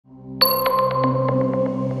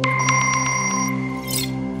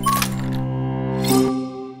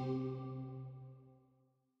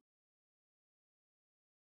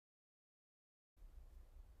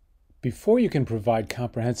Before you can provide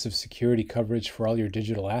comprehensive security coverage for all your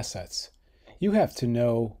digital assets, you have to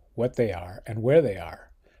know what they are and where they are.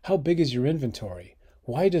 How big is your inventory?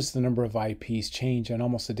 Why does the number of IPs change on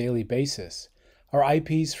almost a daily basis? Are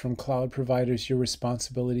IPs from cloud providers your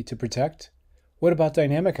responsibility to protect? What about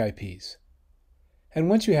dynamic IPs? And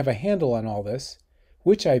once you have a handle on all this,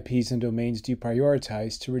 which IPs and domains do you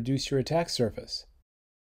prioritize to reduce your attack surface?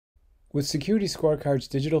 With SecurityScorecard's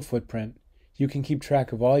digital footprint, you can keep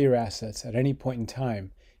track of all your assets at any point in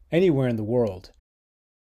time, anywhere in the world.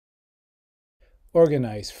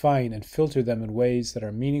 Organize, find, and filter them in ways that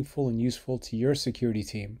are meaningful and useful to your security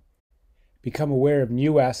team. Become aware of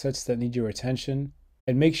new assets that need your attention,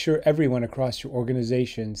 and make sure everyone across your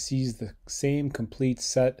organization sees the same complete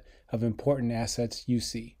set of important assets you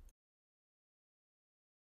see.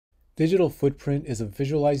 Digital Footprint is a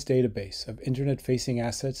visualized database of internet-facing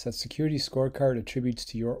assets that SecurityScorecard attributes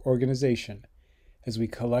to your organization as we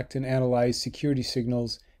collect and analyze security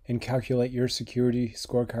signals and calculate your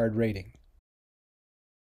SecurityScorecard rating.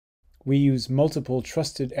 We use multiple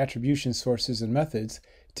trusted attribution sources and methods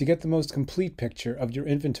to get the most complete picture of your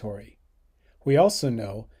inventory. We also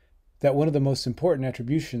know that one of the most important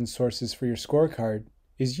attribution sources for your scorecard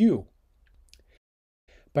is you.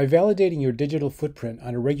 By validating your digital footprint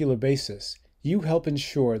on a regular basis, you help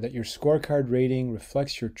ensure that your scorecard rating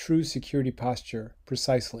reflects your true security posture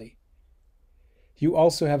precisely. You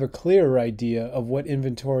also have a clearer idea of what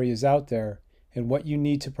inventory is out there and what you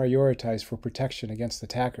need to prioritize for protection against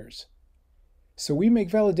attackers. So we make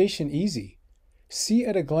validation easy. See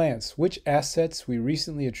at a glance which assets we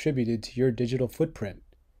recently attributed to your digital footprint,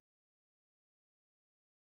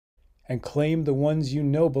 and claim the ones you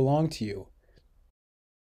know belong to you.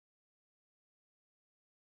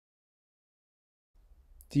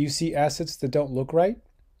 Do you see assets that don't look right?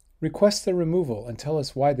 Request their removal and tell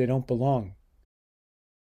us why they don't belong.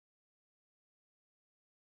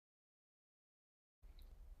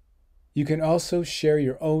 You can also share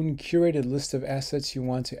your own curated list of assets you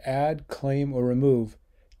want to add, claim, or remove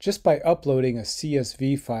just by uploading a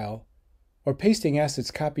CSV file or pasting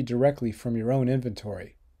assets copied directly from your own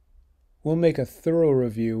inventory. We'll make a thorough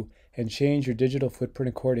review and change your digital footprint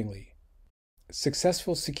accordingly.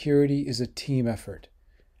 Successful security is a team effort.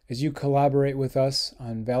 As you collaborate with us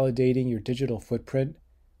on validating your digital footprint,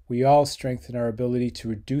 we all strengthen our ability to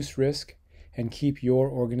reduce risk and keep your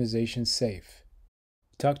organization safe.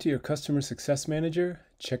 Talk to your customer success manager,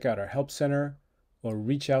 check out our help center, or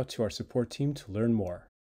reach out to our support team to learn more.